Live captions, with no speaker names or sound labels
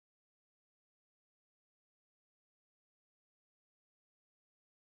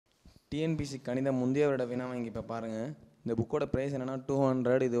TNPSC கணித முந்தைய வருட வினா வங்கி இப்போ பாருங்கள். இந்த புக்கோட ப்ரைஸ் என்னென்னா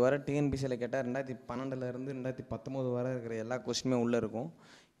 200. இது வர டிஎன்பிசியில் கேட்டால் 2012 2019 வரை இருக்கிற எல்லா கொஷினுமே உள்ளே இருக்கும்.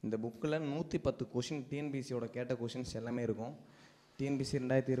 இந்த புக்கில் 110 கொஷின் டிஎன்பிசியோட கேட்ட கொஷின்ஸ் எல்லாமே இருக்கும். டிஎன்பிசி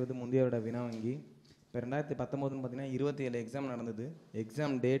 2020 முந்தைய வருட வினா வங்கி. இப்போ 2019 பார்த்தீங்கன்னா 27 எக்ஸாம் நடந்தது.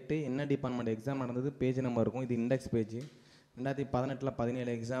 எக்ஸாம் டேட்டு, என்ன டிபார்ட்மெண்ட் எக்ஸாம் நடந்தது, பேஜ் நம்பர் இருக்கும். இது இண்டெக்ஸ் பேஜ். 2018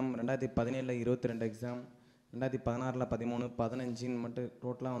 17 எக்ஸாம், 2017 22 எக்ஸாம், 2016 13, 15 மட்டும்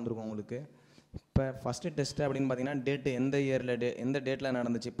டோட்டலாக வந்திருக்கும் உங்களுக்கு. இப்போ ஃபஸ்ட்டு டெஸ்ட்டு அப்படின்னு பார்த்தீங்கன்னா டேட்டு எந்த இயரில் எந்த டேட்டில்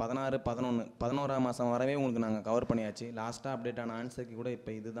நடந்துச்சு, 16 11 11ஆம் மாதம் வரவே உங்களுக்கு நாங்கள் கவர் பண்ணியாச்சு. லாஸ்ட்டாக அப்டேட் ஆன ஆன்சருக்கு கூட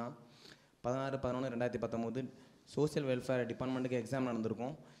இப்போ இது தான். 16 11 2019 சோஷியல் வெல்ஃபேர் டிபார்ட்மெண்ட்டுக்கு எக்ஸாம்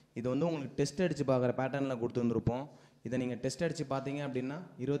நடந்திருக்கும். இது வந்து உங்களுக்கு டெஸ்ட் அடித்து பார்க்குற பேட்டர்னில் கொடுத்துருந்துருப்போம். இதை நீங்கள் டெஸ்ட் அடித்து பார்த்தீங்க அப்படின்னா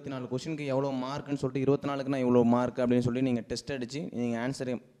 24 கொஷினுக்கு எவ்வளோ மார்க்குன்னு சொல்லிட்டு 24க்கு நான் இவ்வளோ மார்க் அப்படின்னு சொல்லி நீங்கள் டெஸ்ட் அடித்து நீங்கள்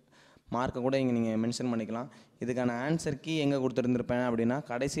ஆன்சரு மார்க்கை கூட இங்கே நீங்கள் மென்ஷன் பண்ணிக்கலாம். இதுக்கான ஆன்சர் கீ எங்கே கொடுத்துருந்துருப்பேன் அப்படின்னா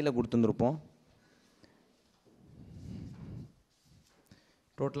கடைசியில் கொடுத்துருந்துருப்போம்.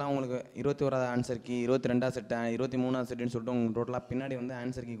 டோட்டலாக உங்களுக்கு 21வது ஆன்சர் கீ, 22ஆவது செட்டு, 23ஆவது செட்டுன்னு சொல்லிட்டு உங்களுக்கு டோட்டலாக பின்னாடி வந்து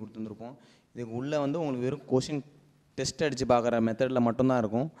ஆன்சர் கீ கொடுத்துருந்துருப்போம். இதுக்கு உள்ளே வந்து உங்களுக்கு வெறும் கொஷின் டெஸ்ட் அடித்து பார்க்குற மெத்தடில் மட்டும்தான்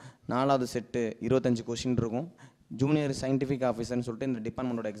இருக்கும். 4வது செட்டு 25 கொஷின் இருக்கும். ஜூனியர் சயின்டிஃபிக் ஆஃபீஸர்னு சொல்லிட்டு இந்த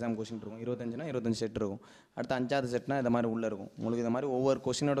டிபார்ட்மெண்ட்டோட எக்ஸாம் கொஷின் இருக்கும். 25 செட் இருக்கும். அடுத்து 5வது செட்னா இந்த மாதிரி உள்ளே இருக்கும். உங்களுக்கு இந்த மாதிரி ஒவ்வொரு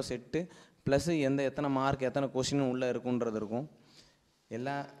கொஷினோட செட்டு ப்ளஸ் எத்தனை மார்க் எத்தனை கொஷின் உள்ளே இருக்குன்றது இருக்கும்.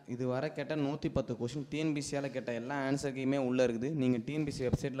 எல்லா இது வர கேட்ட 110 கொஷின் டிஎன்பிசியால் கேட்ட எல்லா ஆன்சருக்கையுமே உள்ளே இருக்குது. நீங்கள் டிஎன்பிசி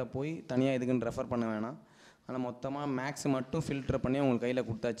வெப்சைட்டில் போய் தனியாக இதுக்குன்னு ரெஃபர் பண்ண வேணாம். ஆனால் மொத்தமாக மேக்ஸ் மட்டும் ஃபில்டர் பண்ணி உங்களுக்கு கையில்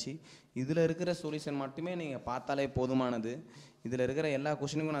கொடுத்தாச்சு. இதில் இருக்கிற சொல்யூஷன் மட்டுமே நீங்கள் பார்த்தாலே போதுமானது. இதில் இருக்கிற எல்லா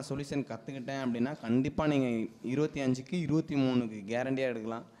கொஷினுக்கும் நான் சொல்யூஷன் கற்றுக்கிட்டேன் அப்படின்னா கண்டிப்பாக நீங்கள் 25க்கு 23க்கு கேரண்டியாக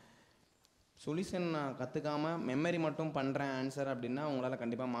எடுக்கலாம். சொல்யூஷன் நான் கற்றுக்காமல் மெமரி மட்டும் பண்ணுறேன் ஆன்சர் அப்படின்னா உங்களால்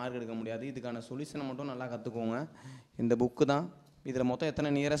கண்டிப்பாக மார்க் எடுக்க முடியாது. இதுக்கான சொல்யூஷனை மட்டும் நல்லா கற்றுக்கோங்க. இந்த புக்கு தான். இதில் மொத்தம் எத்தனை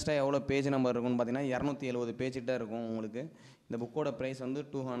நியரஸ்ட்டாக எவ்வளோ பேஜ் நம்பர் இருக்குன்னு பார்த்தீங்கன்னா 270 பேஜ்கிட்ட இருக்கும் உங்களுக்கு. இந்த புக்கோட ப்ரைஸ் வந்து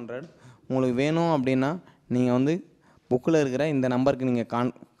 200. உங்களுக்கு வேணும் அப்படின்னா நீங்கள் வந்து புக்கில் இருக்கிற இந்த நம்பருக்கு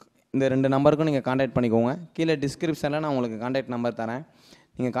நீங்கள் இந்த 2 நம்பருக்கும் நீங்கள் கான்டாக்ட் பண்ணிக்கோங்க. கீழே டிஸ்கிரிப்ஷனில் நான் உங்களுக்கு கான்டாக்ட் நம்பர் தரேன்.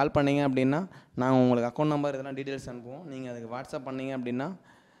 நீங்கள் கால் பண்ணிங்க அப்படின்னா நாங்கள் உங்களுக்கு அக்கௌண்ட் நம்பர் இதெல்லாம் டீட்டெயில்ஸ் அனுப்புவோம். நீங்கள் அதுக்கு வாட்ஸ்அப் பண்ணிங்க அப்படின்னா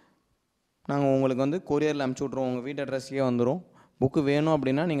நாங்கள் உங்களுக்கு வந்து கொரியரில் அனுப்பிச்சி விட்ருவோம். உங்கள் வீட்டு அட்ரஸ்க்கே வந்துடும். புக்கு வேணும்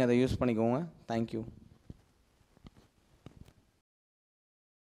அப்படின்னா நீங்கள் அதை யூஸ் பண்ணிக்கோங்க. தேங்க்யூ.